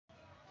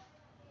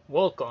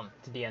Welcome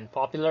to the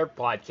Unpopular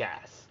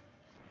Podcast.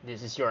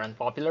 This is your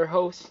unpopular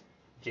host,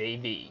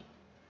 JB.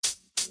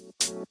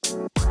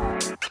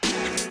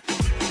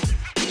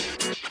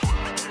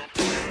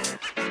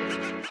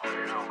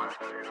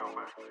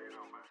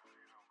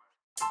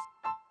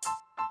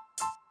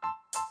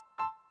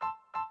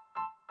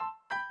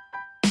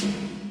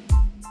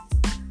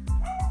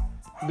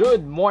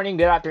 Good morning,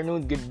 good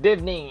afternoon, good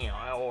evening,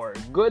 or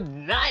good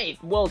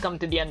night. Welcome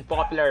to the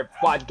Unpopular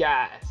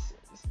Podcast.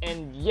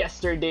 And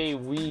yesterday,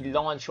 we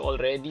launched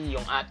already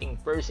yung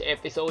ating first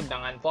episode ng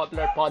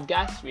Unpopular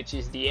Podcast, which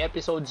is the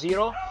episode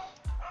 0,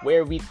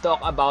 where we talk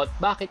about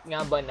bakit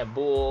nga ba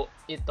nabuo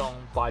itong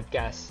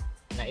podcast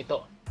na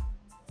ito.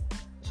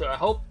 So I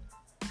hope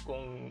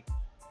kung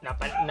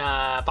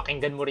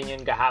napakinggan mo rin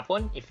yun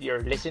kahapon, if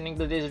you're listening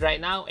to this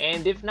right now,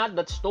 and if not,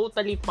 that's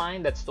totally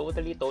fine. That's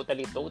totally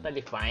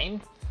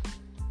fine.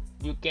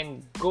 You can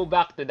go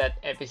back to that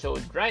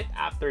episode right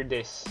after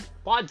this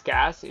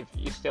podcast if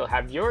you still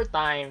have your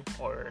time,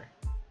 or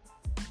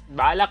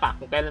bahala ka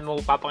kung kailan mo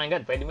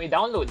papakinggan. Pwede mo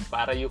i-download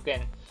para you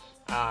can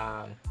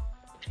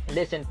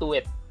listen to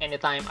it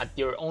anytime at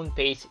your own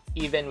pace,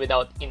 even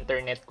without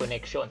internet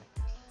connection.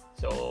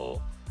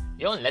 So,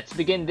 yun, let's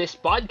begin this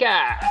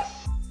podcast!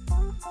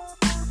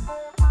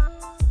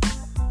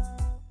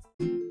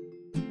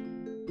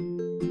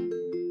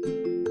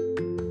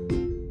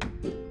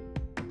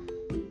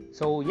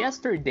 So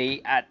yesterday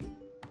at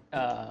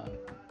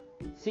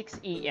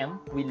 6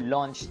 a.m. we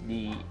launched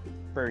the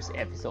first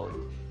episode,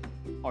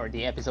 or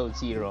the episode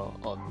 0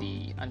 of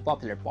the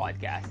Unpopular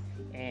Podcast.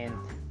 And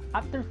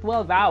after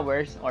 12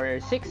 hours or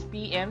 6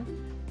 p.m.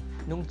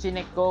 nung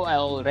chinek ko, I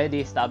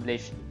already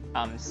established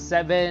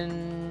 7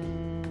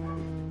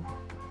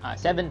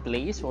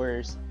 plays,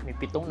 or may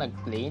 7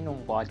 nag-play nung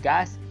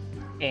podcast,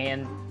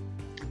 and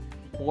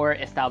 4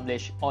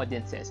 established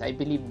audiences. I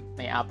believe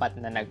may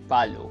 4 na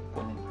nag-follow,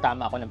 kung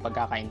tama ako ng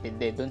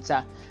pagkakaintindi dun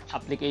sa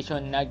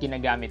application na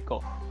ginagamit ko.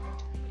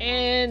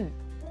 And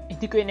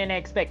hindi ko yun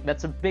na-expect.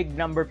 That's a big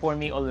number for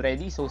me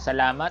already. So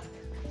salamat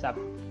sa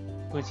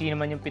kung sino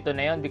man yung 7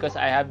 na yun, because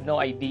I have no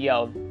idea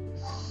of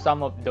some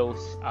of those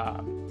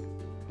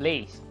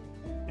plays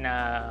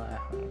na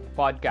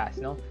podcast,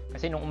 no?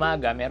 Kasi nung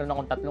umaga, meron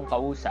akong 3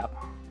 kausap,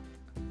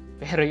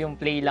 pero yung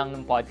play lang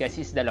ng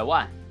podcast is 2.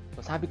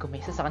 So sabi ko,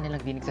 may isa sa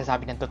kanilang di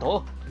nagsasabi ng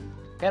totoo.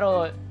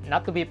 Pero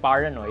not to be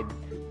paranoid,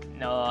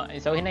 no,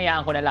 so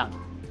hinayaan ko na lang.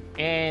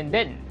 And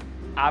then,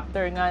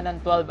 after nga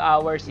ng 12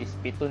 hours is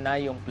 7 na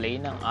yung play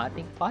ng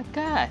ating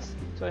podcast.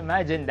 So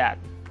imagine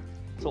that.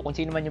 So kung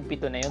sino man yung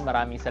 7 na yun,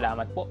 maraming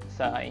salamat po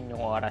sa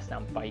inyong oras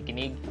ng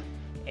pakikinig.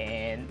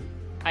 And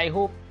I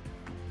hope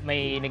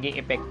may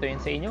naging epekto yun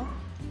sa inyo,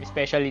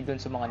 especially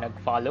dun sa mga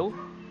nag-follow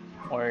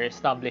or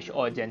established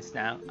audience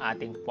ng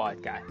ating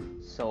podcast.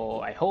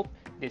 So I hope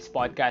this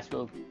podcast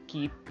will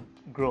keep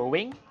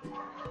growing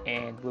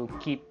and will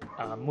keep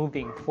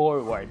moving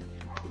forward,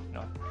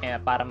 no?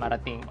 Para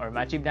marating or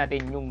ma-achieve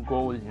natin yung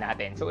goal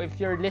natin. So if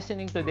you're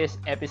listening to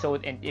this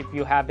episode and if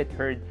you haven't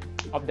heard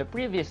of the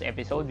previous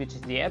episode, which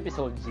is the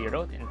episode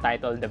 0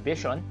 entitled The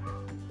Vision,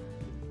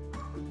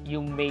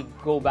 you may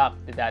go back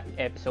to that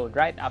episode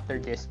right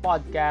after this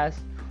podcast,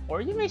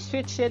 or you may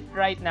switch it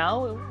right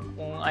now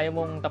kung ayaw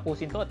mong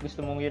tapusin to at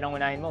gusto mong yun ang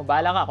unahin mo.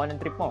 Bahala ka kung anong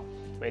trip mo.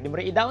 Pwede mo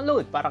rin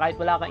i-download para kahit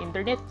wala kang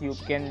internet, you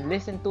can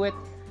listen to it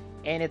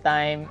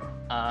anytime,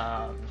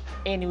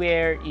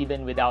 anywhere,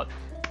 even without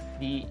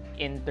the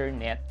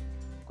internet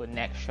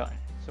connection.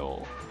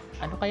 So,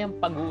 ano kayang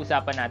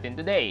pag-uusapan natin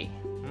today?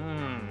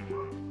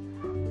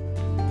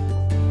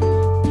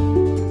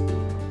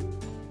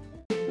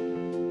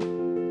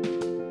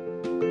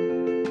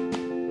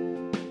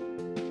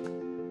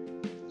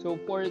 So,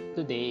 for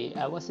today,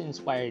 I was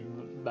inspired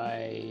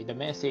by the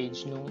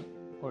message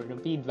or the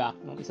feedback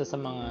ng isa sa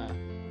mga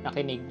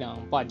nakinig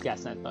ng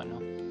podcast na to, no?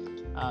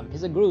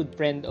 He's a good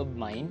friend of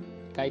mine.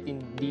 Kahit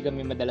hindi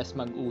kami madalas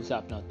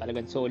mag-usap, no,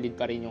 talagang solid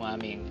pa rin yung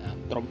aming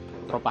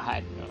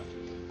tropahan, no?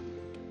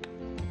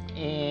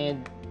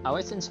 And I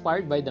was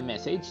inspired by the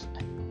message.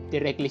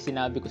 Directly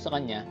sinabi ko sa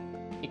kanya,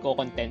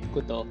 i-content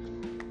ko to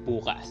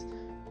bukas.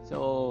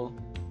 So,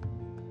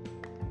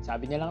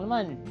 sabi niya lang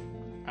naman,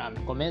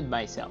 commend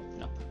myself,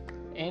 no?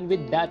 And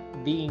with that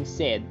being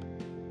said,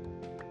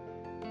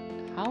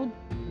 how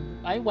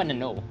I wanna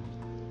know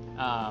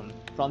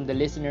from the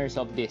listeners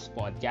of this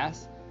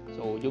podcast.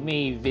 So you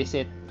may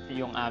visit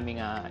yung ating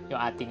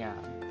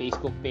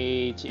Facebook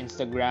page,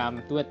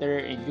 Instagram, Twitter,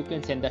 and you can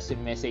send us a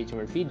message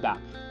or feedback.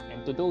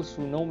 And to those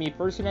who know me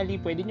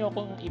personally, pwede nyo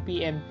akong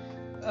i-PM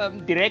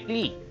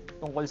directly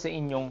tungkol sa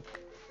inyong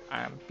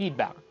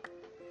feedback,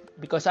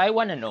 because I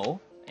wanna know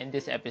in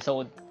this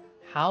episode,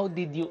 how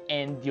did you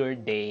end your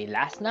day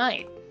last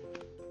night?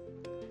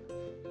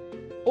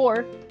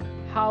 Or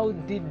how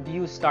did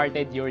you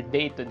started your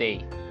day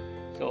today?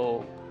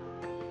 So,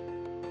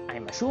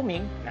 I'm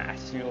assuming na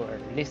as you're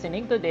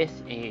listening to this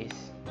is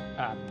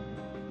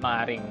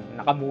maaaring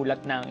nakamulat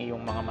na ang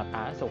iyong mga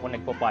mata. So, kung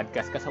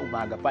nagpo-podcast ka sa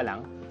umaga pa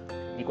lang,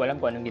 hindi ko alam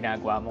kung anong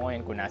ginagawa mo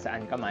ngayon, kung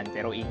nasaan ka man.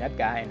 Pero ingat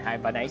ka and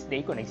have a nice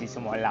day kung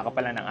nagsisimula ka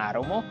pa lang ng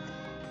araw mo.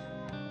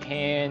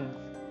 And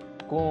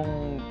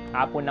kung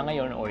hapon na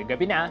ngayon or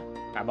gabi na,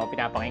 habang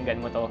pinapakinggan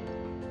mo to,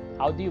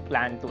 how do you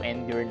plan to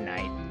end your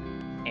night?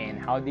 And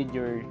how did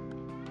your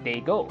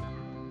day go?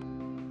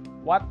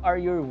 What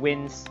are your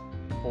wins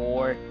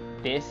for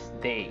this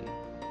day?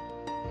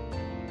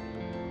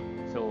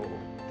 So,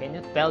 can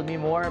you tell me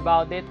more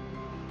about it?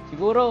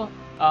 Siguro,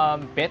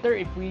 better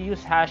if we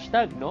use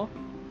hashtag, no?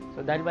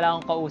 So, dahil wala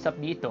akong kausap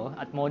dito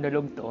at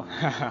monologue to,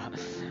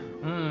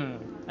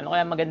 ano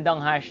kaya magandang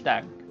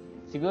hashtag?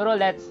 Siguro,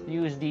 let's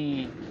use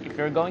if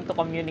you're going to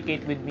communicate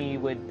with me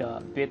with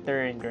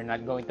Twitter and you're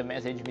not going to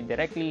message me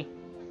directly,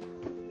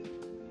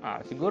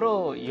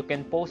 siguro, you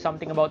can post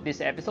something about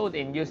this episode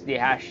and use the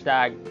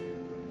hashtag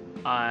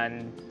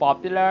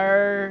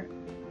UNPOPULAR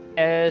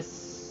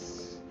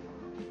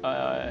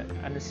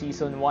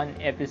Season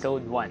 1,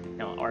 Episode 1,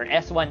 no? Or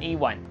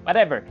S1E1,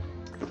 whatever.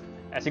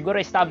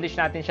 Siguro establish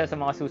natin siya sa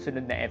mga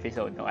susunod na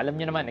episode. No? Alam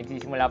nyo naman,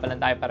 nagsisimula pa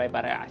lang tayo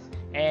pare-parehas.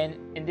 And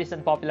in this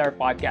Unpopular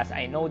podcast,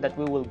 I know that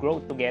we will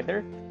grow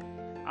together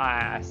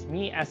as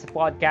me as a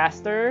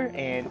podcaster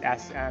and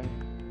as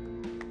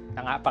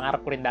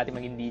pangarap ko rin dati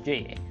maging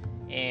DJ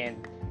and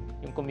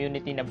yung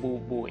community na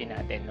bubuuin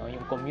natin, no?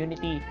 Yung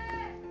community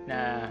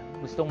na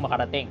gustong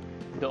makarating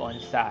doon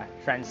sa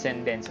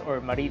transcendence or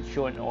ma-reach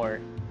yun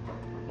or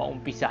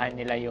maumpisahan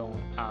nila yung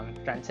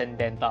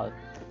transcendental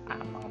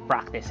mga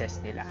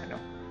practices nila,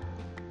 no?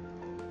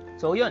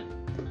 So yun,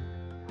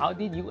 how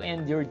did you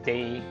end your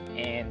day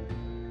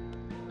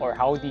or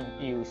how did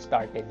you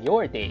started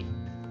your day?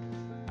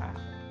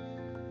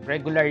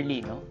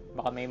 Regularly, no?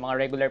 Baka may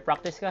mga regular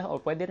practice ka o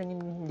pwede rin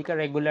hindi ka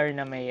regular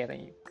na may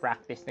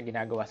practice na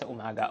ginagawa sa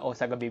umaga o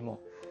sa gabi mo,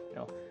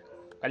 no?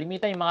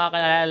 Kalimitan yung mga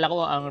kakilala ko,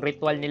 ang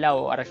ritual nila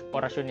o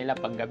orasyon nila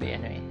pag gabi,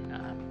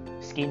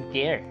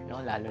 skincare,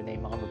 no? Lalo na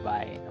yung mga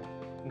babae, no?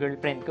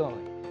 Girlfriend ko,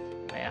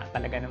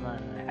 talaga naman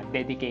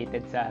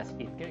dedicated sa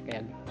skincare,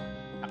 kaya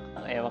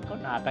ewan ko,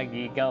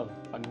 nakakagigaw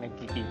pag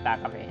nagkikita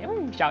kami.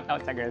 Shout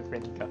out sa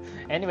girlfriend ko.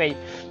 Anyway,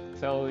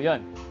 so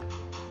yun.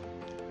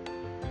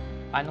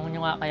 Paano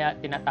nyo nga kaya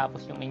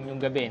tinatapos yung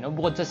inyong gabi, no?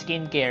 Bukod sa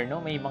skincare, no?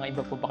 May mga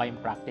iba po ba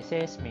kayong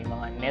practices? May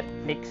mga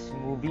Netflix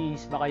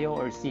movies ba kayo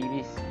or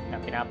series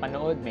na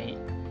pinapanood? May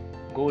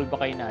goal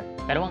ba kayo na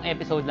 2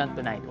 episode lang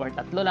tonight or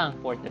 3 lang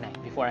for tonight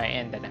before I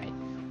end the night?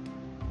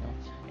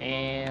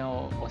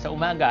 No? O sa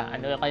umaga,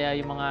 ano kaya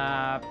yung mga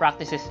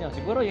practices nyo?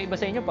 Siguro yung iba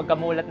sa inyo,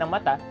 pagkamulat ng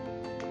mata,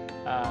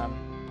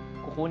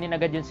 kukunin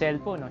agad yung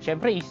cellphone, no?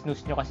 Syempre,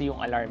 i-snooze nyo kasi yung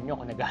alarm nyo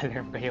kung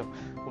nag-alarm kayo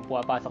kung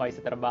pumapasok kayo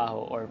sa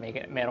trabaho or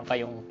meron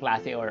kayong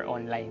klase or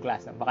online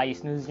class. No? Baka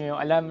i-snooze nyo yung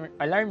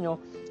alarm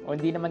nyo o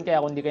hindi naman kaya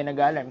kung hindi kayo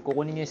nag-alarm,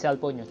 kukunin nyo yung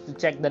cellphone nyo to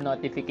check the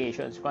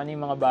notifications kung ano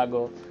yung mga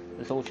bago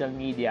sa social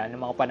media ng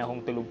mga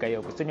panahong tulog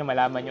kayo. Gusto nyo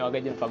malaman nyo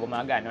agad yung pag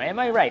umaga. No? Am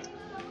I right?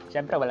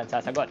 Syempre, walang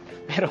sasagot.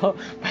 Pero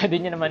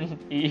pwede nyo naman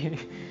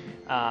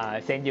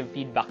send yung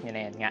feedback nyo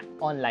na yan nga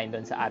online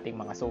doon sa ating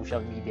mga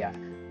social media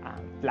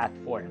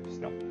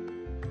platforms, no?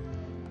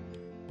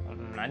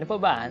 Ano pa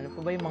ba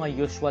yung mga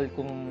usual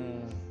kong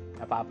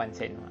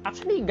napapansin?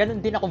 Actually, ganun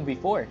din ako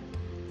before.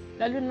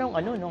 Lalo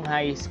nung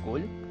high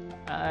school,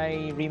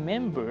 I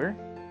remember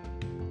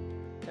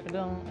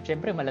talagang,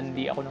 syempre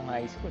malandi ako nung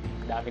high school.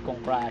 Dami kong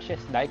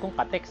crushes, dami kong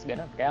ka-text,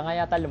 ganun. Kaya nga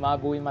yata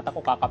lumabo yung mata ko,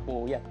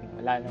 kakapuyat.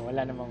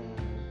 Wala namang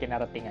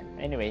kinaratingan.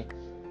 Anyway,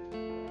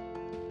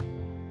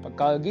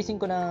 pagkagising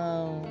ko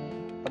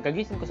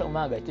sa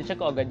umaga,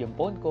 check ko agad yung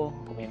phone ko,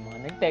 kung may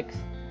mga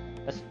nag-text.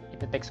 Tapos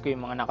ite-text ko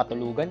yung mga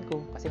nakatulugan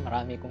ko kasi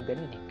marami kong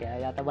ganun eh. Kaya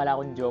yata wala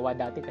akong jowa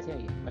dati kasi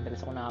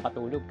madalas ako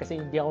nakakatulog kasi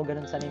hindi ako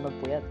ganun sanay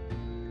magpuyat.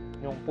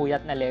 Yung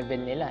puyat na level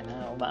nila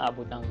na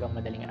umaabot hanggang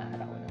madaling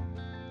araw, no?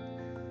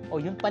 Oh,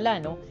 yun pala,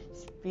 no?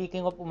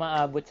 Speaking of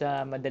umaabot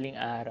sa madaling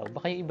araw,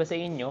 baka yung iba sa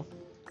inyo,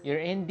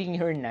 you're ending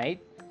your night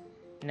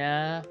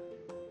na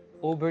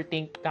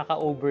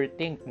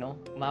kaka-overthink, no?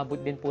 Umabot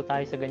din po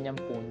tayo sa ganyang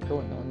punto,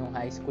 no? Nung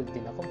high school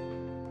din ako.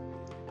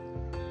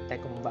 Tayo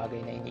kung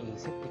bagay na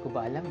iniisip, di ko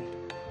ba alam eh.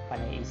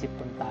 Panaiisip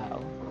kong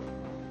tao.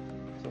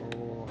 So,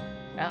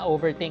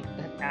 overthink.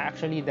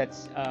 Actually,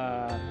 that's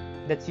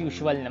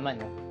usual naman,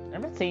 no?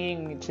 I'm not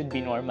saying it should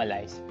be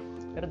normalized,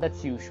 pero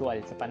that's usual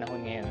sa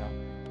panahon ngayon, no?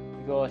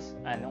 Because,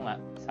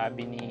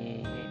 sabi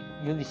ni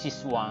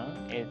Ulysses Wang,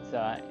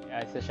 isa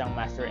siyang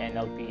master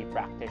NLP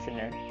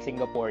practitioner,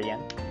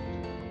 Singaporean.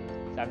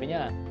 Sabi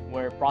niya,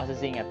 we're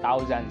processing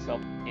thousands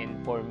of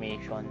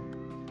information,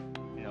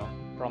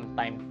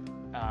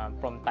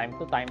 from time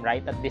to time,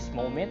 right at this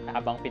moment,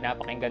 habang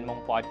pinapakinggan mong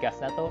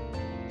podcast na to,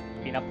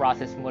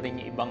 pinaprocess mo rin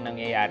yung ibang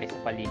nangyayari sa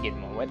paligid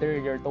mo, whether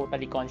you're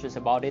totally conscious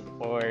about it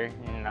or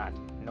not,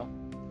 no?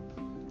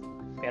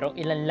 Pero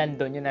ilan lang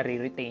doon yung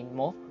nare-retain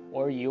mo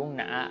or yung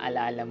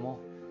naaalala mo.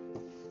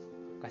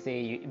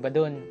 Kasi yung iba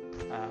doon,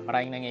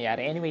 maraming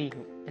nangyayari. Anyway,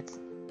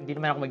 hindi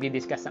naman ako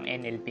magdi-discuss ng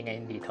NLP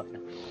ngayon dito, no?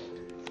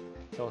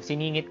 So,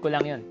 siningit ko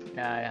lang yun,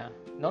 na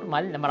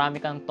normal na marami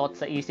kang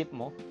thoughts sa isip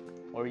mo,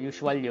 or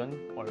usual yun,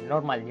 or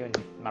normal yun,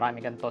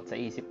 marami kang thoughts sa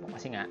isip mo,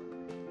 kasi nga,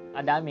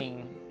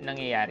 adaming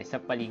nangyayari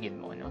sa paligid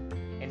mo, no?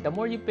 And the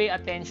more you pay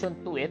attention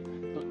to it,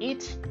 to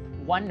each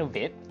one of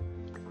it,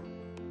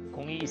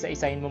 kung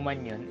iisa-isahin mo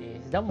man yun,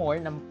 is the more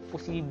na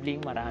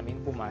posibleng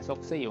maraming pumasok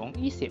sa iyong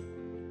isip.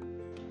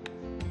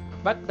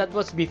 But that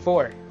was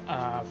before,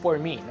 for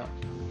me, no?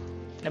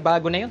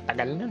 Nabago na yun,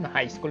 tagal na,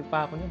 high school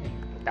pa ako nun eh.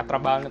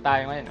 Nagtatrabaho na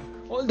tayo ngayon, no?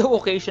 Although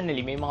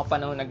occasionally, may mga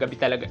panahon na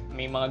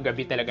may mga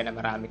gabi talaga na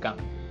marami kang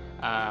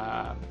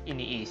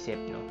iniisip,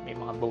 no? May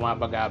mga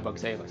bumabagabag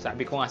sa'yo.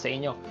 Sabi ko nga sa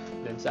inyo,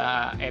 dun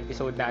sa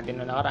episode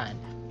natin no nakaraan,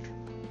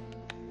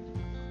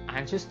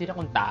 anxious din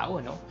akong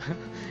tao, no?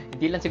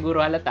 Hindi lang siguro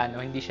halata,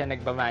 no? Hindi siya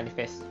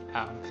nagpa-manifest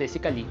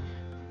physically.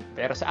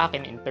 Pero sa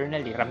akin,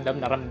 internally,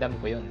 ramdam na ramdam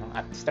ko yun, no?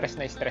 At stress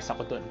na stress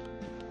ako dun.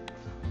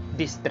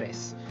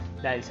 Distress.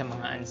 Dahil sa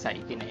mga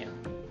anxiety na yun.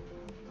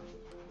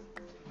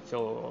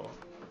 So,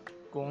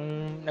 kung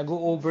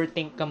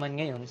nag-overthink ka man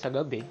ngayon sa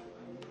gabi,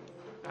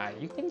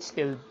 you can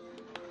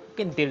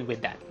deal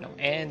with that, no?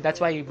 And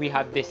that's why we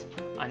have this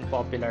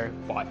unpopular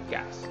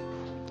podcast.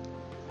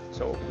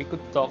 So, we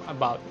could talk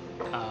about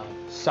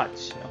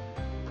such, no?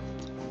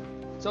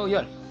 So,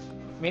 yun.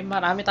 May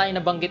marami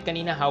tayong nabanggit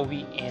kanina how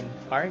we end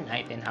our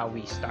night and how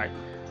we start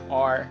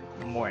our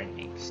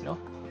mornings, no?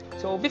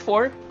 So,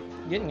 before,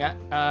 yun nga,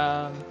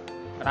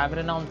 marami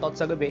rin akong thoughts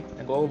sa gabi.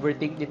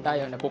 Nag-overthink din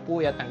tayo,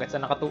 napupuyat hanggang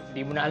sa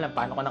di mo na alam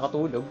paano ka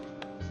nakatulog.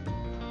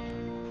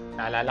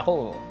 Naalala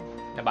ko,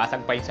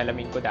 nabasag pa yung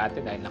salamin ko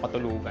dati dahil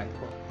nakatulugan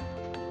ko.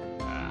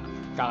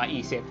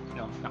 Kakaisip,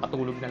 no?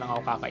 Nakatulog na lang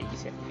ako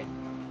kakaisip.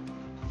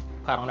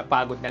 Parang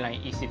napagod na lang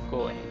yung isip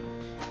ko.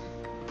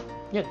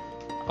 Yun,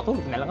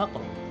 nakatulog na lang ako.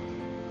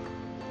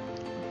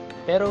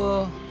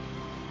 Pero,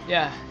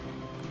 yeah,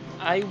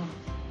 I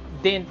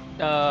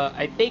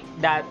take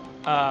that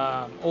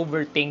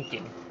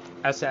overthinking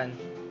as an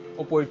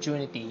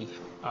opportunity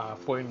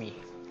for me,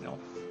 no?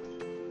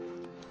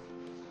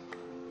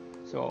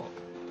 So,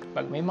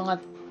 pag may mga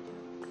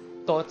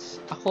thoughts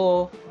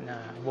ako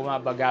na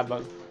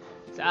bumabagabag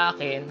sa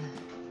akin,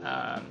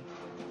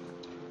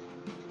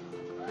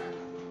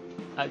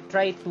 I'll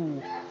try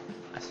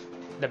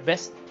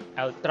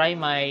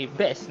my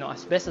best, no,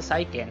 as best as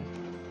I can,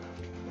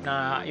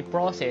 na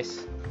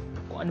i-process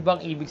kung ano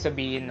bang ibig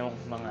sabihin ng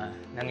mga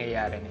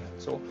nangyayari na yun.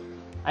 So,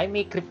 I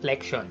make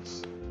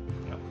reflections.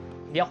 No?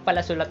 Hindi ako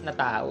pala sulat na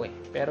tao eh.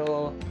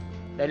 Pero,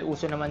 dahil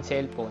uso naman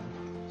cellphone,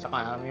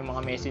 saka yung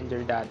mga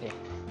messenger dati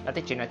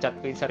chinachat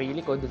ko yung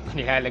sarili ko, doon ko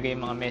nilalagay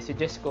yung mga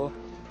messages ko,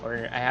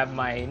 or I have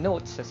my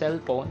notes sa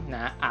cellphone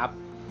na app,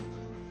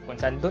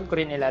 kung saan doon ko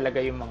rin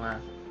ilalagay yung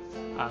mga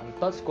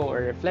thoughts ko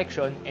or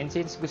reflection. And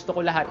since gusto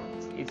ko lahat,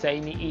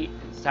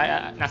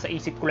 nasa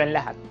isip ko lang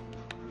lahat,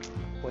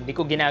 kung di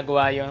ko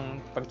ginagawa yung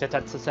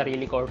pag-chat sa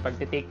sarili ko or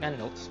pag-take ng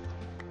notes,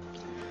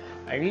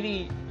 I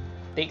really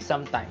take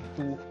some time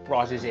to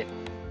process it,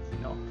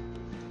 no?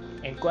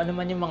 And kung ano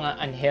man yung mga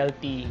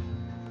unhealthy,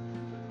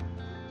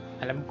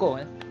 alam ko,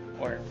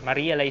 or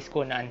ma-realize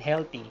ko na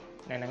unhealthy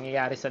na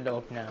nangyayari sa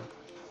loob ng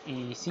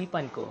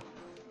isipan ko,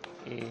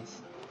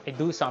 is I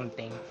do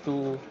something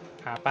to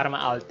para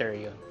ma-alter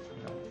yun,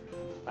 no?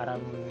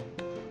 Parang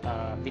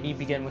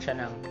binibigyan mo siya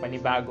ng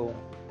panibagong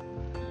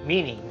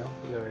meaning, no?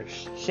 You're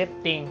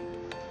shifting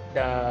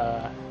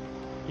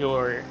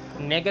your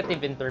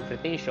negative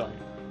interpretation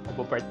of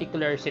a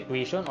particular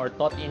situation or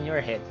thought in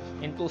your head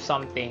into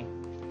something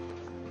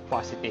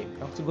positive,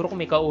 no? Siguro kung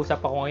may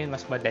kausap ako ngayon,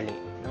 mas madali,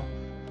 no?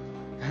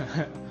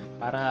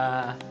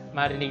 Para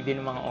marinig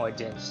din ng mga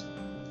audience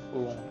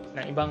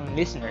ng ibang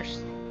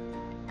listeners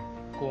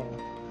kung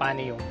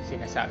paano yung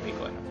sinasabi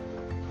ko, no?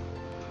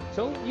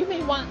 So, you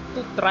may want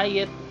to try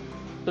it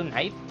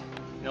tonight,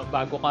 no,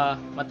 bago ka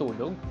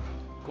matulog,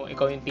 kung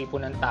ikaw yung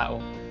tipo ng tao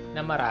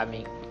na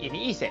maraming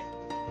iniisip.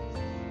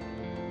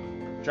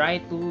 Try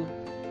to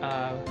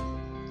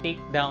take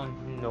down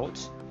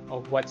notes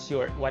of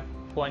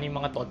kung ano yung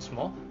mga thoughts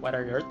mo, what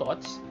are your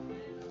thoughts,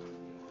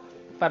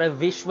 para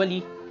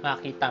visually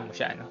makita mo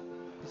siya, no?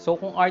 So,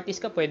 kung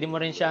artist ka, pwede mo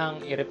rin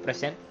siyang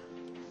i-represent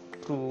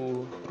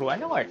through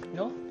art,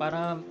 no?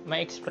 Para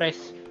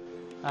ma-express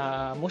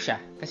mo siya.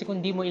 Kasi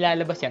kung di mo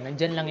ilalabas yan,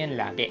 nandyan lang yan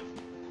lagi.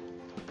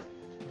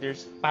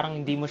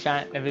 Parang hindi mo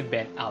siya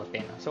na-vent out,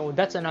 eh, no? So,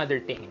 that's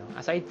another thing, no?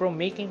 Aside from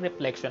making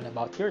reflection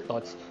about your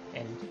thoughts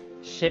and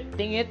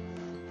shifting it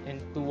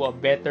into a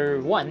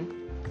better one,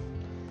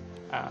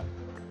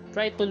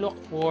 try to look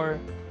for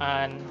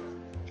an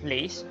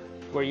place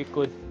where you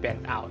could vent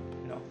out,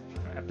 no?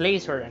 A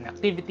place or an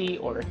activity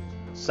or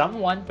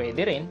someone,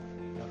 pwede rin,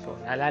 no? So,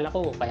 naalala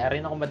ko, kaya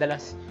rin ako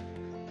madalas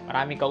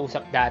maraming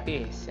kausap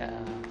dati,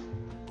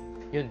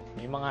 yun,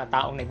 may mga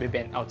taong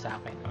nagbe-vent out sa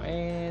akin, no?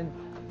 And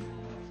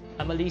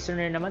I'm a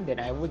listener naman din,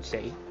 I would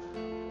say.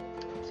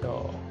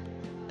 So,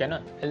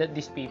 ganun. I let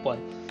these people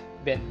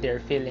vent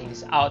their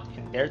feelings out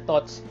and their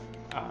thoughts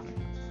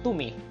to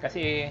me.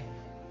 Kasi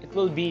it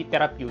will be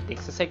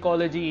therapeutic. Sa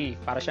psychology,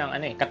 para siyang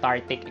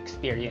cathartic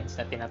experience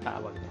na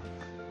tinatawag.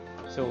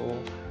 So,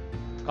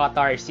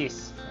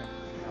 catharsis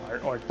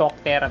or talk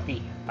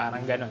therapy.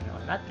 Parang ganun. No?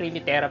 Not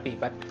really therapy,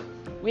 but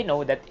we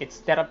know that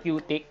it's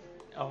therapeutic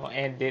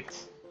and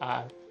it's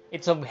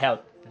of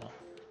help.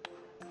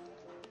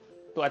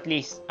 To at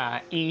least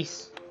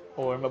ease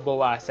or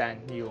mabawasan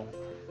yung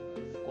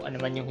kung ano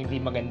man yung hindi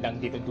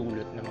magandang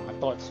dinudulot ng mga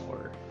thoughts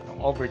or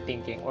ng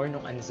overthinking or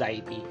ng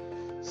anxiety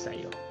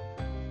sa'yo.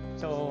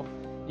 So,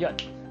 yun.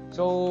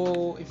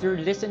 So, if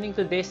you're listening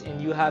to this and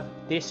you have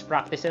these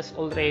practices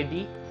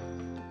already,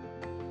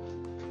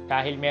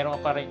 dahil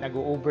meron ka rin,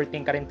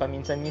 nag-overthink ka rin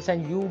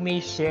paminsan-minsan, you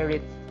may share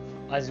it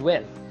as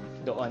well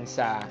doon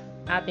sa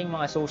ating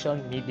mga social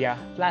media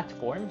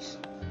platforms,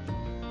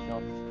 no?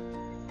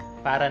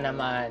 Para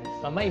naman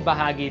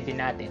maibahagi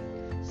din natin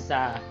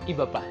sa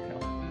iba pa, no?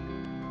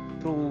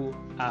 Through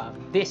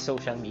these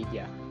social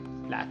media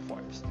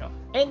platforms, no?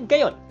 And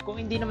gayon, kung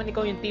hindi naman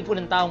ikaw yung tipo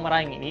ng taong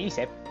maraming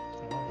iniisip,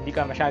 no? Hindi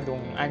ka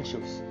masyadong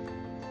anxious,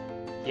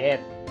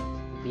 yet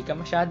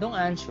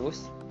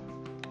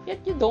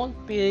you don't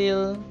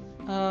feel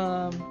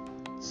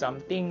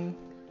something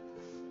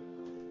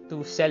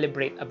to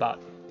celebrate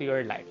about to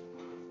your life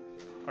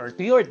or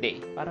to your day.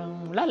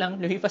 Parang wala lang,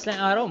 lumipas lang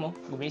ang araw mo,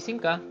 gumising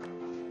ka,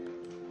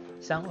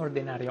 isang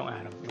ordinaryong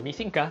araw,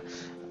 gumising ka,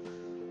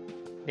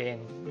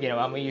 then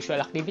ginawa mo yung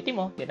usual activity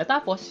mo, then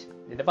natapos,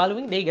 then the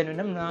following day, ganun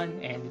naman,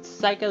 and it's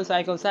cycle,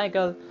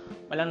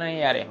 walang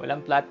nangyayari,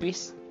 walang plot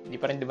twist,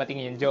 hindi pa rin dumating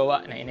yung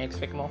jowa na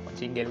in-expect mo kung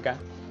single ka,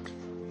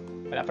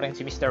 wala pa rin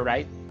si Mr.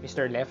 Right,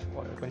 Mr. Left,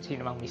 or kung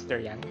sino mang Mr.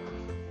 Yan,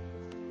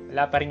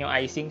 wala pa rin yung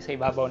icing sa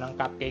ibabaw ng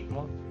cupcake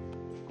mo,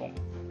 kung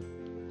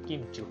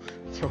kimchi.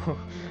 So,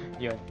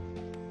 yun.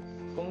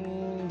 Kung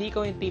hindi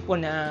ko yung tipo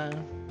na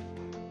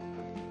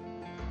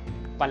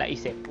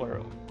palaisip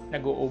or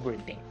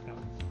nag-overthink, no?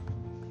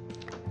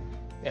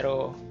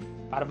 Pero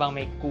para bang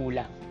may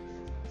kulang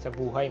sa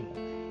buhay mo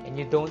and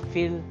you don't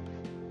feel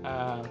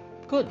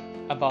good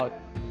about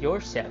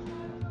yourself,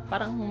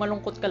 parang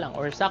malungkot ka lang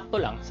or sakto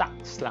lang,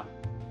 saks lang,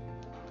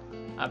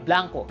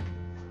 blanco,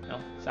 no?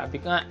 Sabi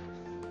ko nga,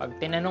 pag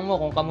tinanong mo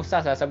kung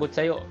kamusta,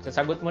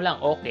 sasagot mo lang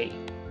okay.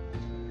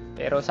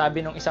 Pero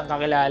sabi nung isang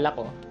kakilala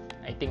ko,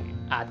 I think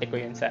ate ko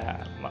yun sa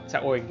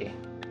org,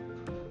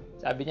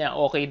 sabi niya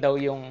okay daw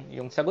yung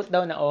sagot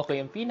daw na okay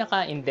yung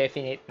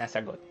pinaka-indefinite na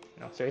sagot,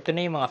 no? So ito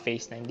na yung mga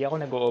phase na hindi ako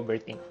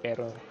nag-overthink,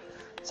 pero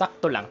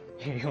sakto lang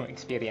yung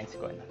experience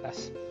ko, no?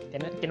 Tapos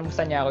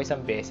kinumusta niya ako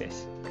isang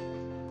beses,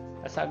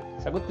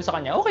 sagot ko sa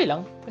kanya okay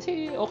lang,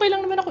 kasi okay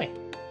lang naman ako eh.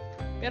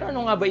 Pero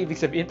ano nga ba ibig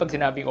sabihin pag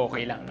sinabing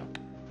okay lang, no?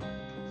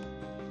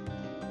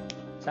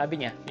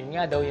 Sabi niya, yun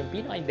nga daw yung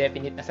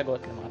pinaka-indefinite na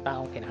sagot ng mga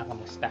taong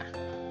kinakamusta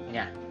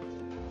niya.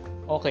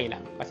 Okay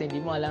lang. Kasi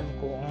hindi mo alam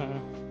kung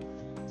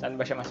saan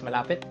ba siya mas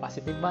malapit,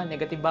 positive ba,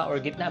 negative ba, or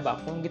gitna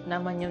ba. Kung gitna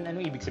man yun, ano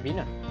ibig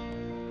sabihin nun?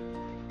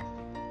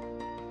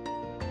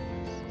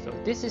 So,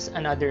 this is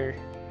another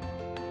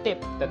tip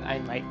that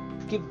I might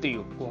give to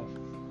you kung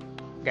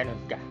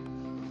ganun ka.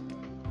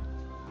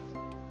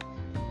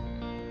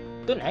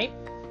 Tonight,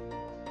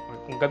 or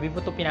kung gabi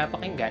mo ito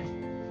pinapakinggan,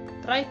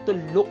 try to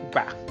look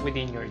back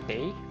within your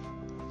day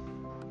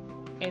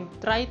and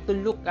try to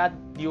look at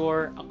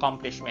your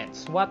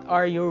accomplishments. What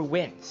are your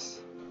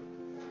wins?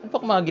 Ano pa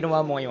kung mga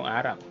ginawa mo ngayong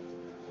araw?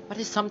 What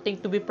is something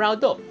to be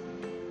proud of?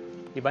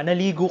 Diba,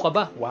 naligo ka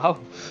ba? Wow!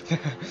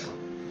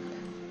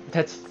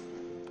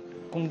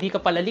 Kung di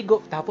ka pala ligo,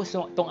 tapos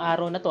tong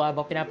araw na to,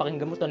 habang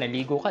pinapakinggan mo to,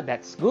 naligo ka,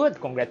 that's good.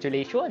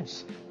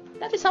 Congratulations!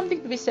 That is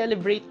something to be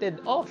celebrated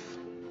of.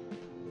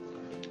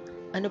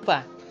 Ano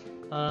pa?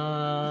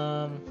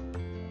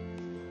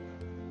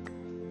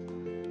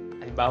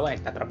 Halimbawa,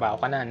 nagtatrabaho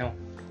ka na, no?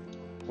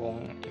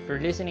 Kung if you're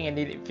listening and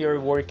if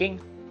you're working,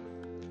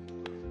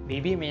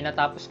 maybe may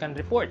natapos kang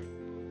report.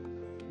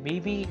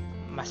 Maybe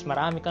mas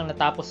marami kang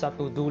natapos sa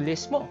to-do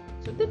list mo.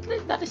 So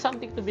that is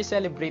something to be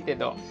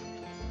celebrated of.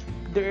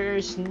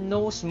 There's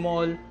no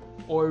small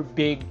or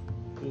big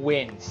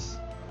wins.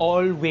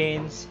 All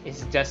wins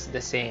is just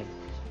the same.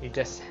 You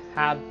just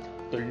have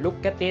to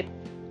look at it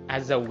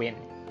as a win.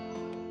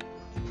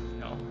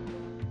 No?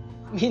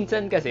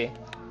 Minsan kasi,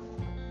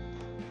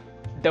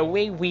 the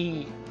way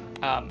we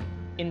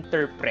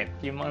interpret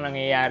yung mga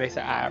nangyayari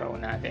sa araw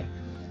natin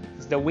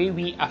is the way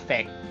we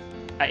affect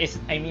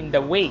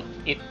the way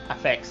it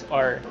affects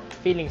our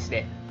feelings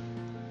din,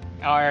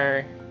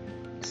 our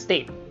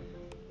state,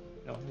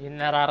 no? Yung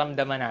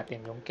nararamdaman natin,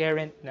 yung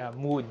current na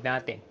mood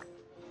natin.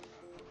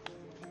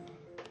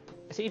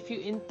 Kasi if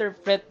you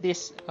interpret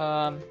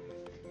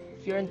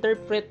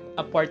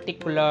a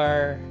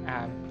particular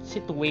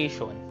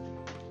situation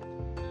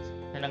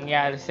na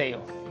nangyari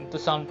sa'yo into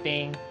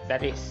something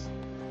that is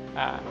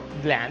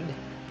bland,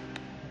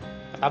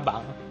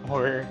 matabang,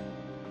 or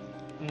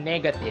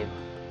negative,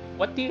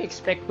 what do you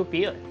expect to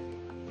feel?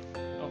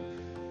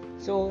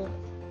 So,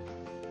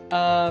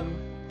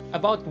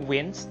 about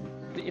wins,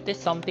 it is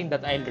something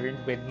that I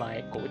learned with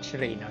my coach,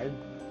 Reynald.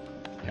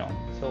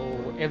 So,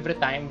 every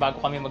time,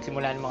 bago kami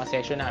magsimula ng mga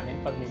session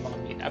namin, pag may mga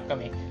meet-up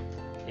kami,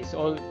 is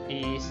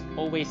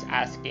always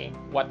asking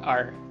what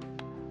are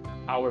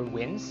our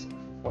wins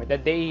for the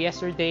day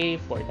yesterday,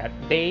 for that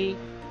day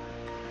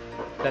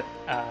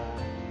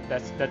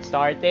that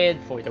started,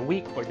 for the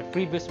week, for the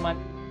previous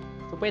month.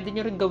 So, pwede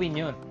nyo rin gawin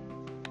yun.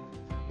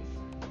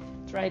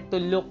 Try to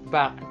look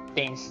back at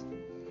things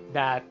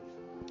that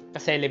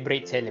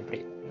celebrate,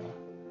 no?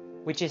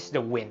 Which is the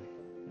win.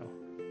 No?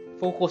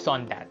 focus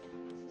on that.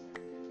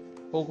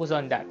 Focus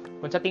on that.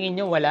 Kung sa tingin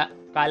nyo wala,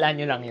 kala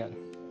nyo lang yun.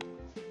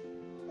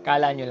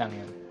 Kala nyo lang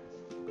yun.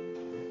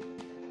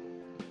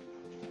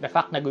 The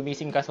fact na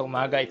gumising ka sa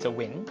umaga, it's a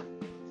win.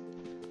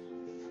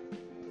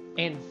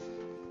 And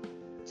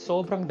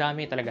sobrang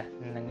dami talaga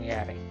na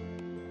nangyayari.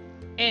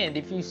 And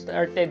if you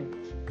started,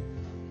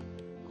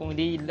 kung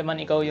di naman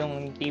ikaw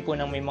yung tipo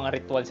ng may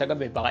mga ritual sa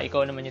gabi, baka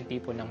ikaw naman yung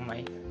tipo ng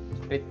may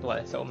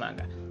ritual sa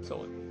umaga.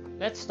 So,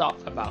 let's talk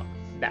about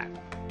that.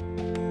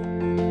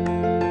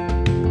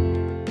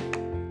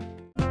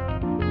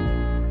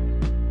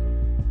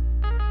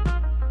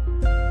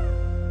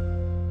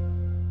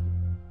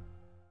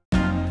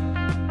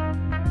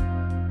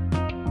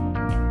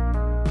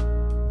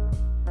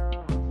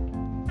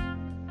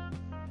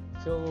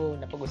 So,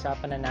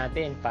 napag-usapan na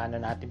natin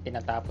paano natin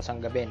tinatapos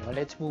ang gabi. No?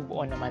 Let's move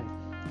on naman.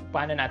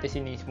 Paano natin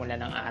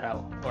sinisimulan ng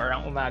araw or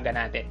ang umaga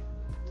natin.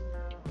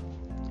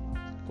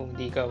 Kung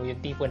di ka yung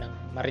tipo ng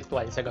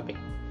maritual sa gabi.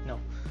 No?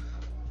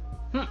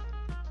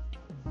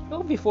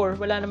 So, before,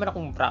 wala naman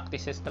akong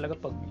practices talaga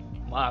pag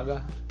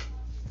umaga.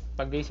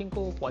 Pag-gising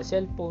ko, kuha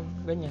cellphone,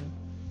 ganyan.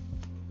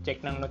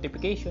 Check ng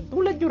notification.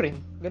 Tulad nyo rin.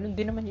 Ganun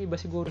din naman yung iba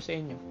siguro sa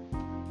inyo.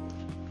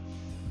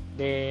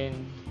 Then,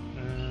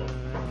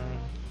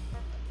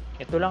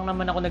 ito lang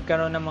naman ako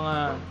nagkaroon ng mga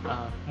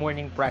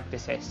morning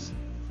practices,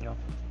 no?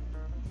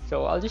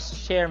 So I'll just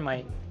share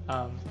my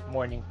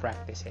morning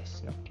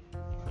practices, no?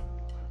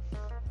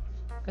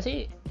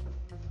 Kasi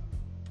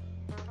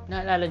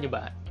naalala nyo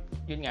ba?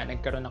 Yun nga,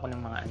 nagkaroon ako ng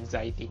mga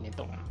anxiety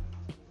nitong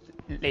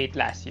late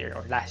last year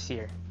or last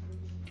year.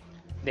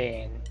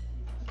 Then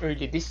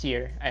early this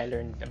year, I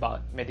learned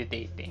about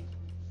meditating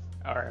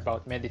or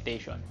about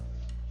meditation.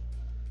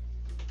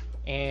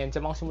 And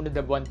sa mga sumunod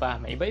na buwan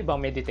pa, may iba-ibang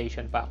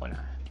meditation pa ako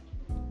na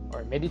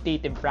or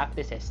meditative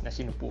practices na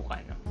sinubukan.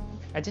 No?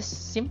 I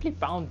just simply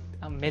found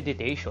a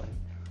meditation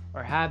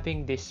or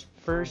having this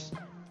first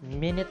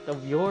minute of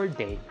your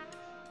day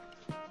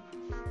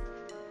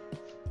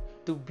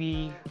to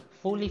be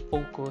fully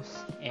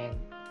focused and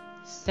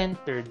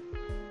centered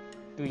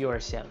to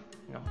yourself.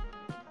 No?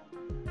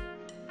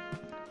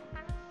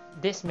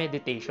 This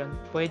meditation,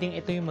 pwedeng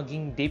ito yung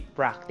maging deep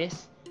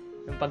practice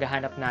ng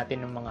paghahanap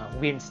natin ng mga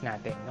wins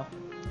natin. No?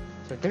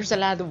 So there's a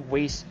lot of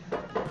ways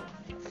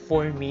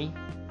for me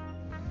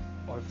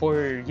or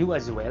for you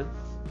as well,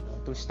 no,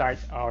 to start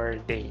our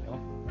day, no?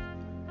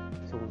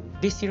 So,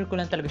 this year ko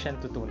lang talaga siya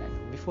natutunan.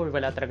 Before,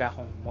 wala talaga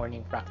akong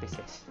morning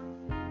practices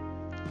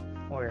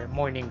or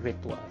morning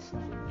rituals.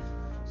 No?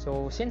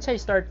 So, since I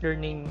started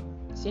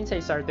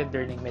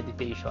learning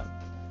meditation,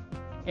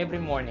 every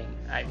morning,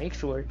 I make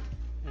sure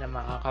na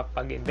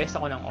makakapag-invest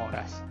ako ng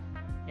oras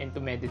into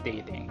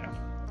meditating. No?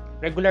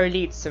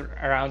 Regularly, it's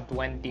around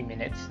 20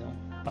 minutes. No?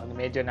 Pag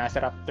medyo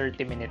nasarap,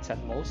 30 minutes at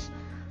most.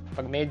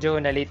 Pag medyo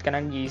na-late ka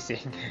ng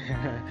gising,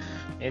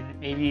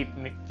 maybe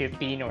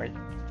 15 or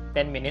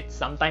 10 minutes,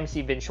 sometimes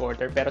even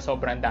shorter, pero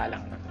sobrang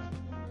dalang na.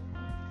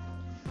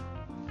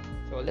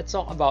 So, let's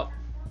talk about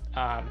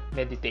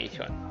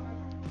meditation.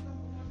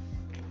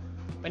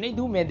 When I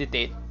do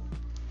meditate,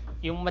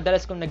 yung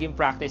madalas kong naging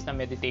practice na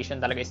meditation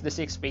talaga is the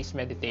 6-phase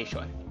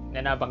meditation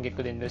na nabanggit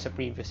ko din doon sa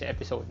previous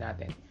episode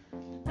natin.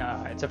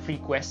 It's a free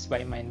quest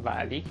by Mind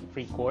Valley,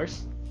 free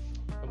course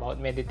about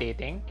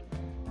meditating.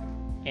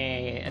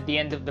 And at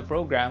the end of the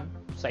program,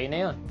 sa'yo na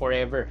yun,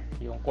 forever.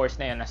 Yung course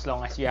na yun, as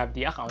long as you have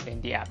the account and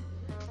the app.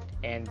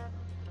 And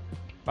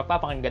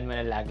mapapakinggan mo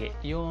na lagi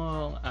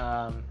yung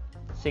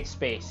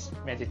 6-phase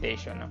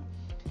meditation. No?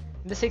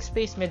 The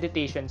 6-phase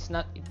meditation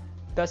it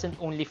doesn't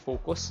only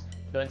focus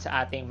doon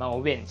sa ating mga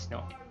wins,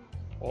 no?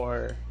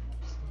 Or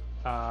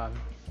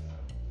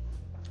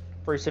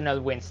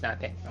personal wins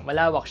natin.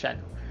 Malawak siya.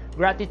 No?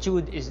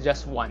 Gratitude is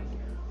just one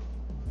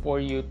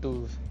for you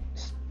to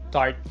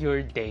start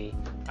your day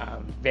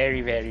very,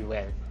 very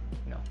well.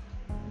 No?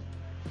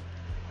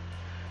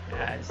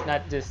 It's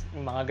not just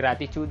mga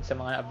gratitude sa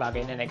mga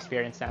bagay na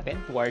na-experience natin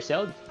to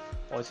ourselves,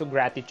 also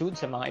gratitude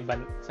sa mga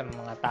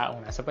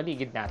taong nasa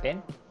paligid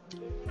natin,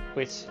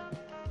 which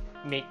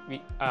make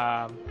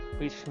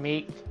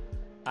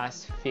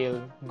us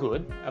feel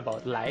good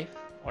about life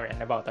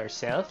and about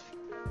ourselves.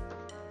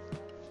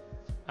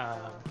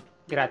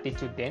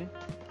 Gratitude din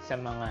sa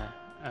mga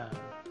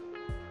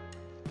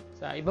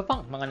sa iba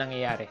pang mga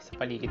nangyayari sa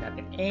paligid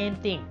natin.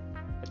 Anything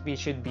that we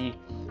should be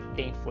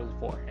thankful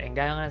for. And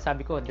gaya nga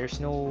sabi ko, there's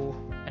no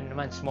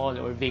small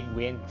or big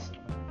wins.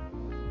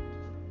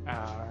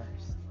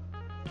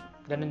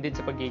 Ganun din sa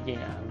pagiging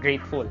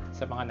grateful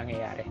sa mga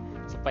nangyayari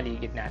sa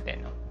paligid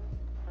natin. No?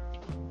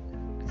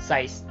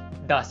 Size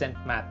doesn't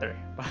matter.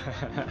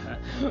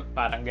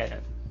 Parang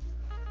ganun.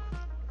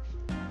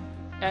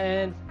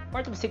 And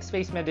part of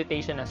 6-phase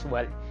meditation as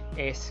well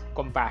is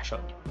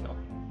compassion. No?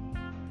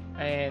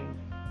 And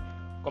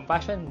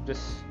compassion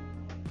just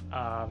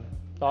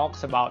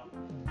talks about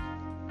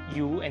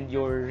you and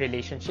your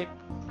relationship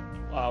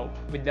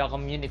with the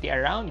community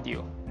around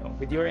you,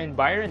 with your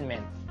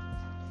environment.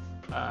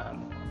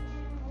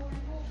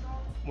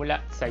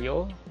 Mula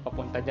sa'yo,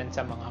 papunta dyan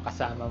sa mga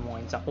kasama mo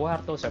ngayon sa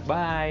kwarto, sa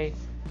bahay,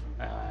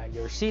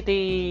 your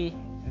city,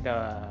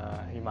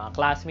 yung mga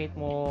classmate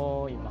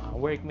mo, yung mga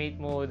workmate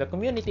mo, the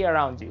community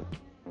around you.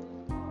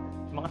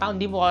 Mga tao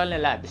hindi mo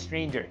kilala, the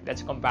stranger,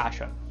 that's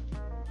compassion.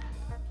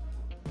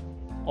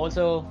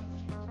 Also,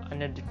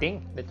 another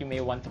thing that you may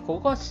want to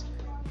focus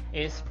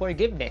is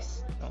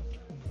forgiveness. No?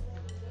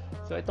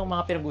 So, itong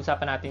mga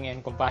pinag-usapan natin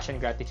ngayon, compassion,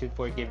 gratitude,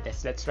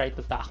 forgiveness, let's try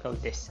to tackle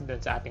this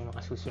doon sa ating mga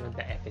susunod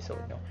na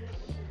episode. No?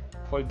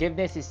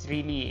 Forgiveness is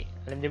really,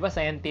 alam niyo ba,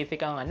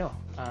 scientific ang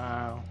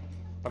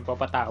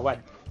pagpapatawad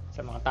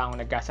sa mga taong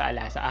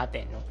nagkasala sa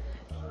atin. No?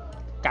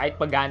 Kahit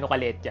pa gaano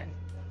kalit yan.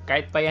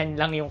 Kahit pa yan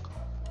lang yung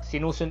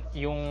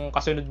yung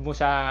kasunod mo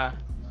sa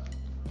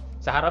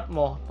harap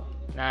mo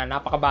na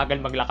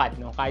napakabagal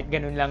maglakad. No? Kahit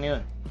ganun lang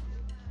yun.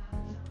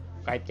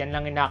 Kahit yan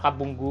lang yung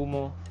nakabunggo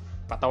mo,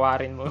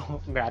 patawarin mo,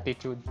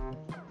 gratitude.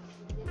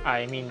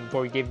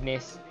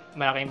 Forgiveness.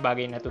 Malaking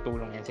bagay na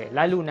tutulong yan sa'yo.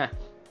 Lalo na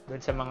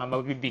doon sa mga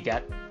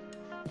mabibigat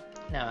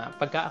na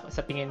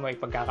sa tingin mo ay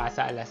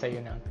pagkakasala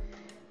sa'yo ng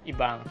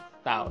ibang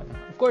tao.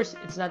 Of course,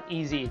 it's not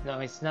easy.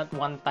 No? It's not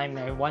one time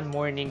na one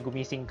morning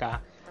gumising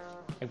ka,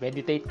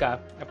 nag-meditate ka,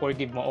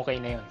 na-forgive mo, okay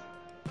na yun.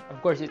 Of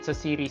course, it's a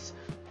series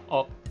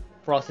of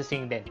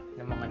processing din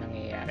ng mga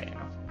nangyayari.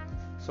 No?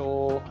 So,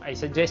 I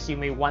suggest you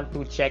may want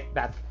to check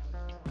that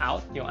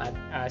out, yung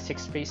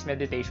 6-phase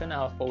meditation.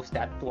 I'll post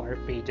that to our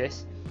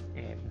pages.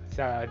 And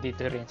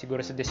dito rin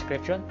siguro sa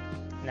description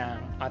ng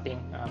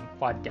ating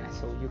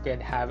podcast. So, you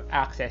can have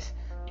access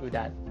to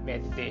that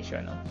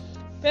meditation. No?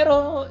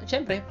 Pero,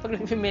 syempre, pag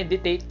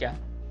nag-meditate ka,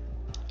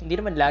 hindi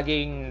naman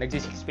laging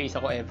nag-6-phase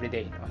ako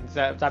everyday. No?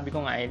 Sabi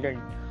ko nga, I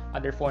learned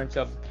other forms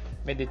of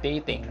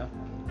meditating. No?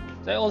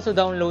 So, I also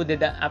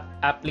downloaded the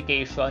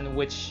application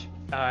which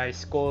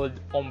is called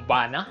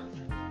Ombana.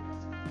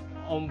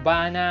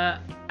 Ombana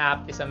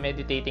app is a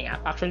meditating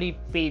app. Actually,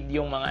 paid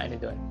yung mga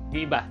doon.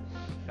 Yung iba.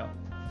 No?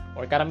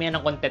 Or karamihan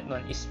ng content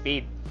nun is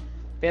paid.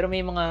 Pero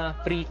may mga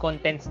free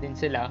contents din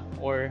sila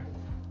or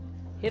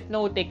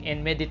hypnotic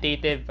and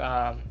meditative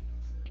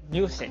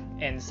music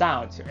and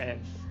sounds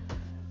and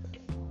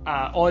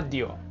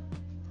audio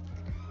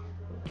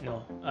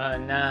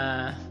na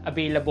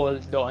available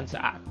doon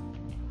sa app.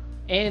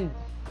 And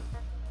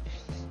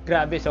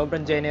grabe,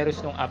 sobrang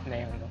generous nung app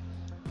na yun. No?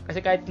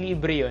 Kasi kahit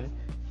libre yun,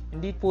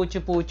 hindi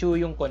puchu-puchu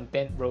yung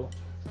content, bro.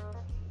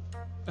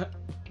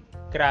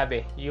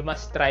 Grabe, you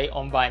must try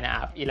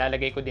Ombana app.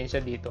 Ilalagay ko din siya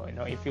dito,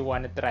 if you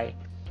wanna try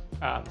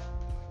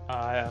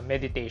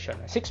meditation.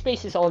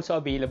 6-phase is also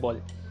available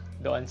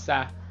doon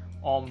sa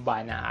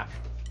Ombana app.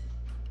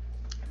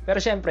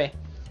 Pero syempre,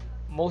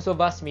 most of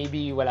us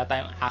maybe wala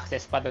tayong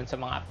access pa doon sa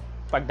mga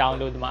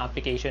pag-download ng mga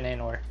application na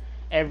yun or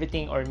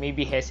everything, or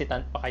maybe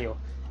hesitant pa kayo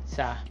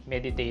sa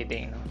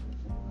meditating. No?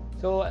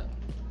 So,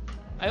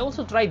 I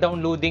also try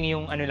downloading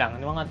yung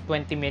mga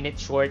 20-minute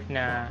short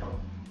na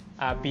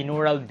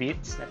binaural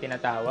beats na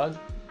tinatawag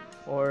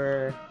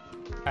or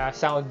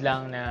sound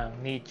lang ng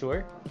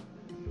nature.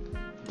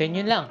 Then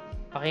yun lang,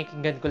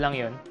 pakikinggan ko lang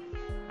yun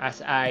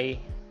as I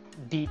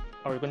deep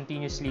or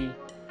continuously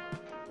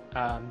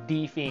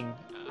deeping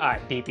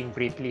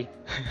briefly.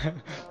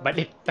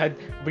 Baliktad,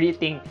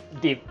 breathing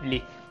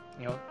deeply.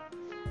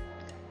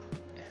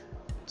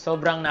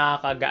 Sobrang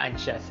nakakagaan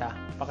siya sa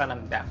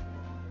pakiramdam.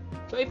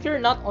 So if you're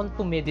not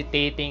onto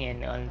meditating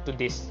and onto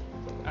this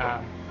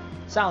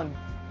sound,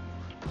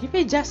 you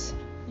may just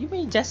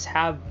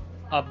have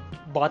a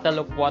bottle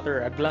of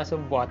water, a glass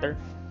of water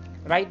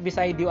right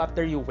beside you.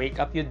 After you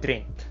wake up, you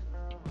drink.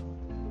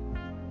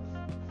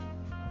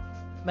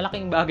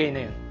 Malaking bagay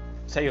na yun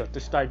sa'yo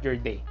to start your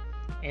day.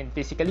 And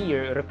physically,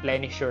 you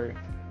replenish your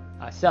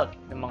self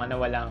ng mga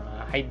nawalang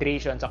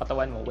hydration sa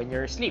katawan mo when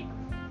you're asleep.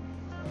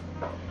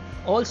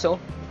 Also,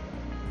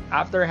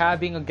 after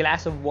having a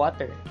glass of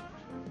water,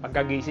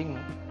 pagkagising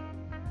mo,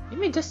 you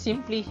may just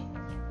simply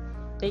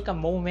take a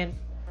moment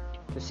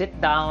to sit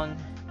down,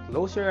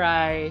 close your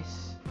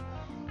eyes,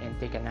 and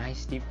take a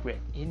nice deep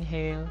breath.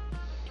 Inhale,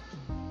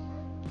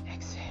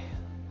 exhale.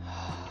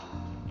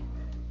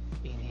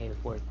 Inhale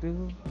for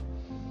 2,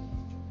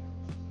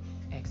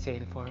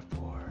 exhale for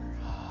 4.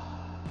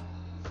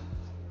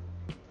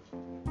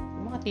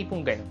 Yung mga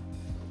tipong ganun.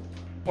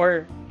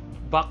 Or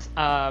box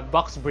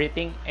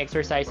breathing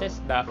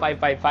exercises, the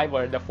 5-5-5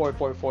 or the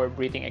 4-4-4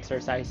 breathing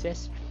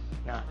exercises.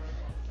 Na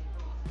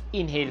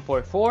inhale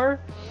for 4,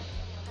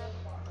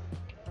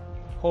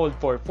 hold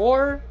for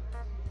 4,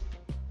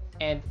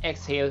 and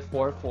exhale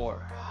for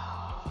 4.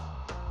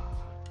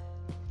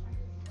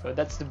 So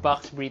that's the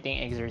box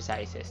breathing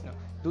exercises. No?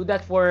 Do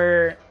that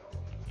for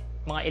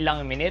mga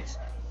ilang minutes.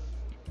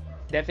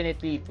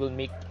 Definitely it will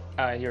make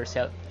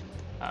yourself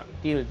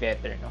feel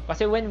better. No?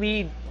 Kasi when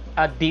we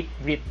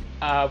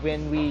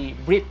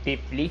breathe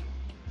deeply,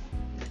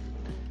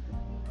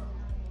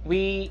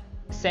 we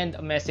send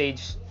a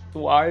message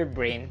to our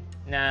brain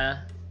na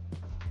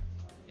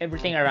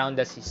everything around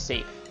us is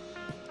safe.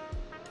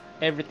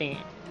 Everything,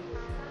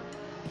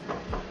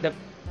 the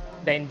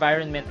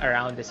environment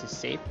around us is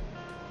safe.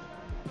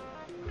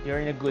 You're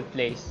in a good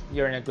place.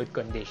 You're in a good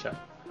condition.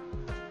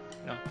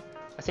 No?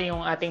 Kasi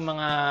yung ating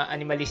mga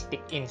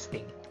animalistic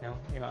instinct, no?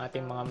 Yung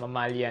ating mga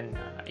mammalian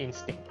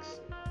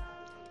instincts.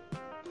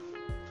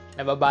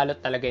 Nababalot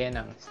talaga yan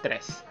ng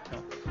stress, no?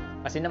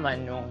 Kasi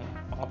naman, nung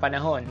mga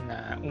panahon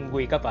na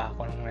unggoy ka pa,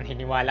 kung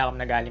naniniwala ka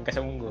na galing ka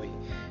sa unggoy,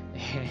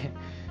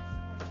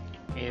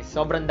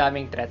 sobrang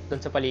daming threat dun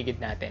sa paligid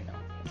natin, no?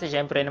 Kasi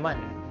syempre naman,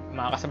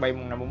 mga kasabay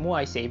mong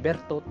namumuhay,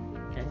 saber-tooth,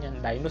 yan,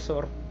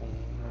 dinosaur,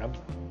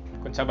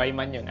 kung sabay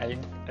man yun, alam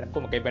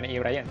ko magkaiba ng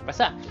era yan.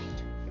 Basta,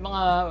 yung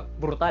mga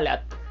brutal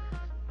at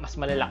mas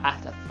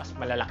malalakas at mas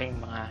malalaking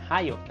mga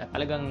hayop na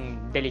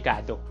talagang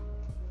delikado,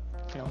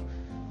 no?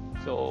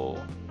 So,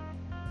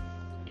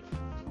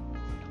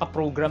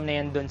 naka-program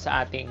na yan dun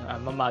sa ating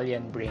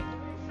mammalian brain.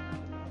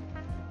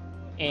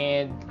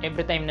 And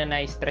every time na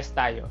na-stress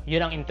tayo,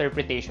 yun ang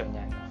interpretation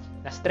niya, no?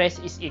 Na stress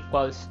is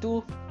equals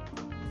to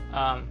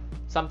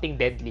something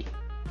deadly.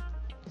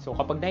 So,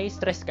 kapag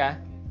na-stress ka,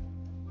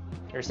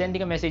 you're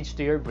sending a message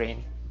to your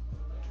brain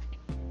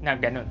na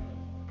ganun,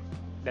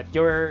 that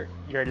your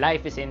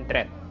life is in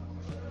threat.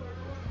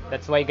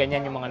 That's why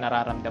ganyan yung mga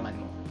nararamdaman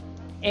mo.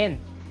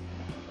 And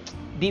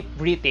deep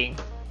breathing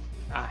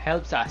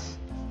helps us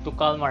to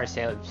calm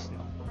ourselves,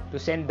 no? To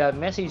send the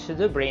message to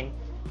the brain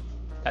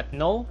that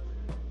no,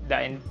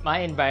 my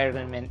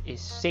environment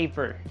is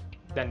safer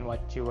than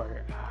what you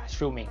are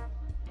assuming.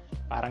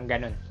 Parang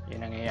ganun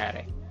yung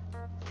nangyayari.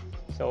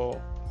 So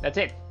that's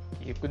it.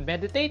 You could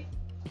meditate,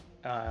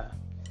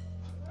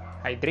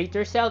 hydrate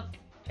yourself,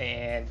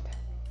 and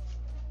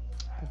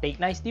take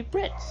nice deep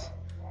breaths.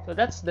 So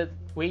that's the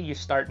way you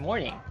start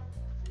morning.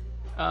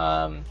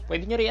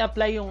 Pwede nyo rin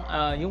apply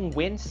yung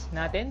wins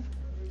natin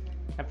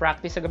na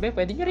practice sa gabi.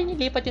 Pwede nyo rin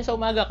ilipat yun sa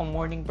umaga kung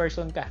morning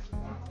person ka.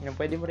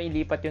 Pwede mo rin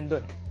ilipat yun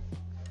dun.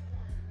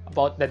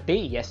 About the day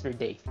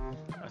yesterday.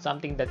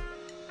 Something that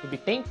to be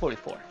thankful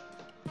for.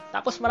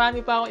 Tapos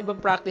marami pa akong ibang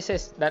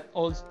practices that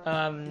also,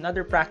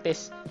 another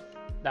practice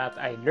that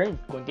I learned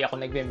kung di ako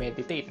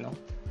nagme-meditate, no?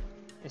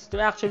 Is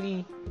to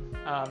actually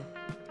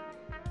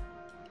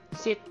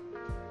sit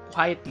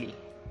quietly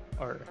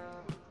or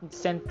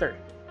center.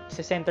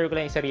 Sa-center ko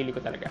lang yung sarili ko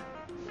talaga.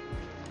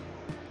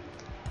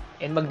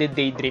 And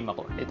magde-daydream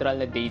ako.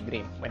 Literal na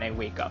daydream when I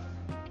wake up.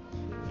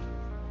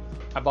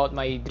 About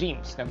my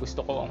dreams na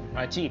gusto kong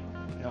achieve,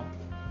 no?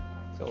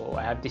 So,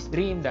 I have this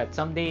dream that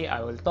someday I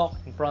will talk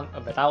in front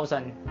of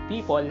 1,000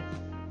 people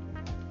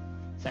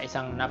sa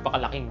isang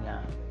napakalaking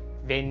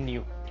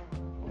venue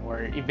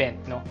or event,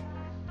 no?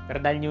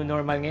 Pero dahil new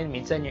normal ngayon,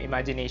 minsan yung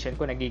imagination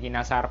ko nagiging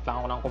nasa harap lang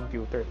ako ng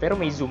computer. Pero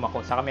may Zoom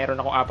ako, saka meron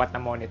akong 4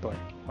 na monitor.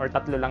 Or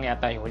 3 lang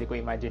yata yung huli ko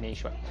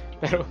imagination.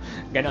 Pero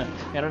ganun,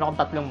 meron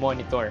akong 3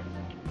 monitor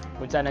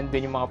kung saan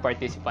nandun yung mga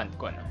participant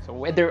ko, no? So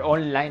whether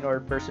online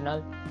or personal,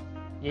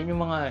 yan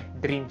yung mga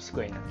dreams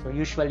ko, no? So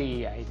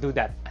usually, I do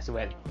that as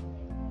well.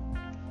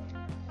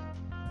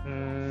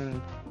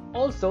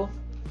 Also,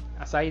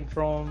 aside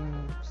from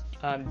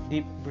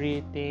deep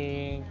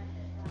breathing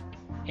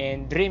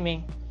and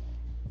dreaming,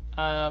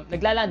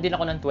 naglalaan din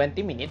ako ng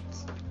 20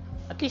 minutes.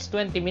 At least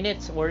 20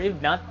 minutes or if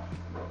not,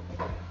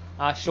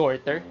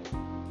 shorter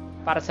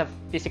para sa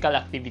physical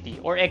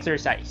activity or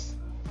exercise.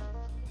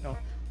 No?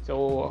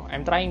 So,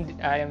 I'm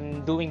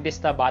doing this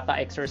Tabata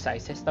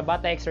exercises.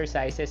 Tabata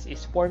exercises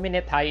is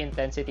 4-minute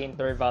high-intensity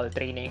interval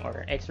training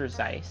or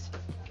exercise.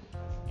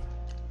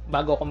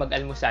 Bago ako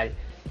mag-almusal,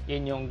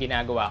 yun yung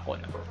ginagawa ko.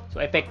 No? So,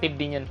 effective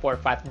din yun for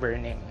fat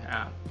burning,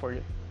 for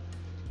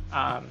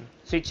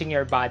switching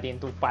your body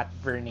into fat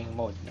burning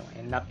mode, no?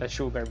 And not the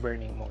sugar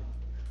burning mode.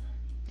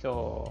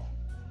 So,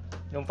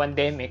 nung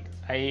pandemic,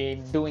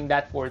 I'm doing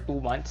that for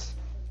 2 months.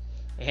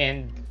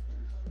 And,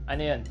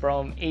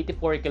 from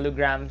 84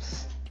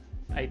 kilograms,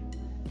 I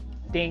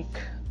think,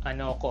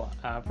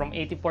 from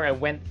 84, I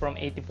went from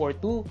 84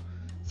 to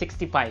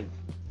 65.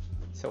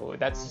 So,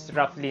 that's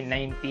roughly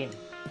 19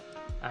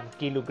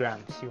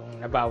 kilograms yung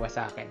nabawa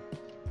sa akin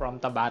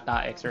from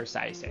Tabata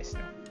exercises,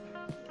 no?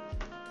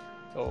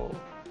 So,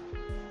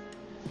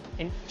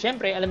 and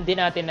syempre, alam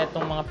din natin na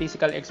itong mga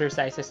physical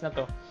exercises na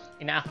to,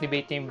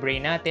 ina-activate yung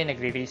brain natin,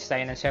 nagre-release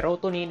tayo ng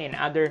serotonin and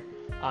other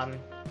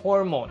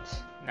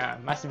hormones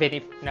na mas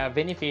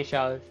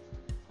beneficial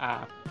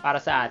para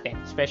sa atin,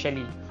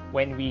 especially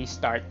when we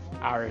start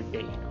our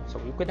day, no? So,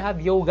 you could have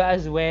yoga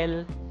as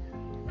well.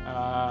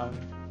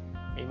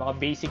 May mga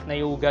basic na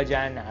yoga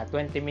dyan,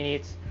 20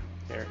 minutes.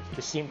 They're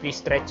just simply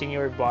stretching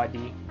your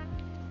body.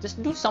 Just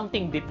do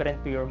something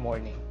different to your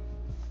morning.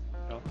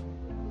 No?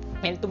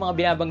 And itong mga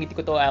binabanggit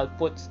ko to, I'll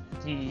put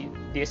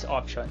these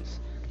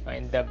options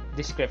in the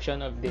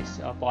description of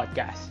this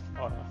podcast.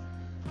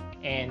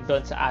 And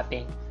doon sa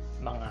ating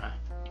mga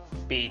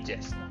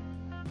pages.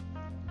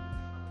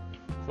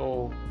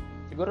 So,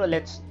 siguro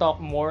let's talk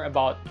more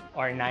about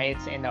our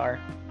nights and our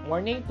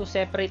morning to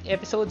separate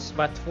episodes.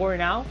 But for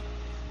now,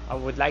 I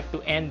would like to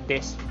end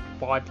this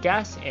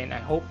podcast and I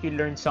hope you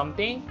learned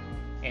something.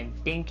 And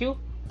thank you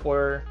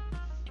for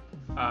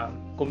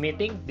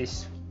committing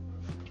this,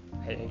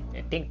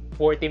 I think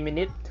 40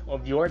 minutes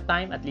of your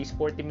time, at least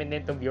 40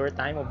 minutes of your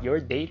time, of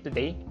your day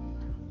today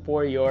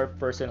for your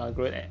personal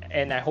growth.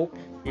 And I hope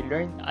you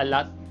learned a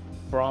lot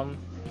from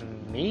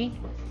me.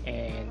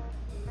 And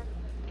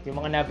yung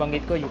mga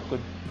nabanggit ko, you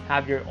could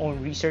have your own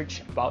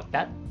research about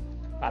that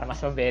para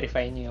mas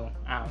ma-verify niyo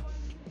yung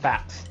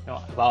facts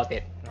about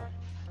it. No?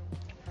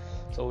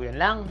 So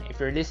yun lang. If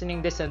you're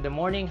listening this in the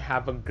morning,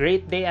 have a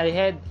great day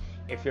ahead.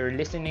 If you're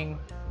listening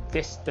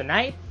this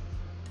tonight,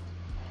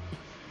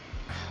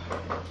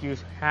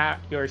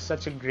 you're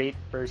such a great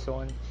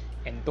person,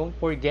 and don't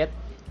forget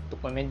to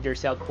commend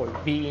yourself for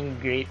being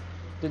great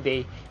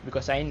today,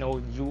 because I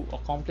know you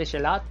accomplish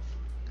a lot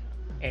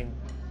and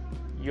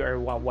you are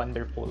a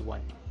wonderful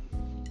one.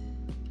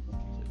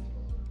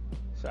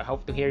 So I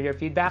hope to hear your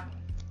feedback.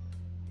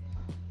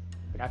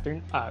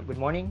 Good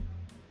morning,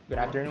 good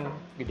afternoon,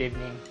 good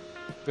evening,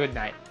 good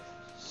night.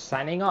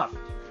 Signing off,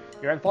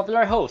 your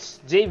unpopular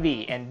host,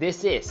 JV, and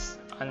this is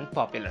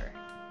Unpopular.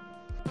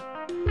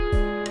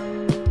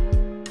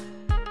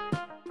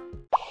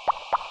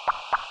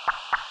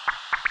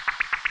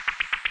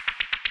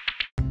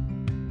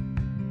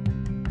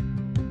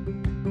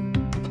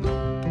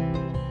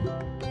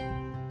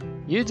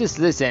 You just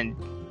listened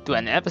to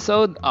an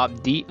episode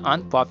of the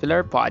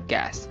Unpopular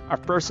Podcast, a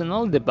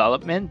personal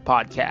development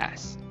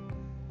podcast.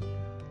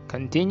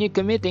 Continue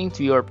committing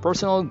to your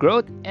personal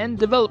growth and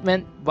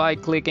development by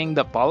clicking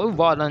the follow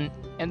button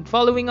and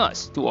following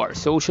us to our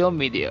social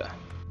media.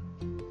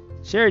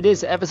 Share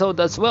this episode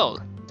as well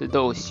to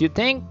those you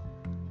think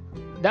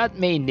that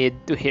may need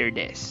to hear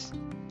this.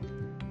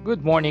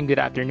 Good morning, good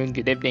afternoon,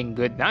 good evening,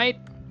 good night.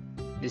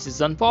 This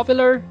is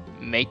Unpopular.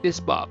 Make this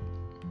pop.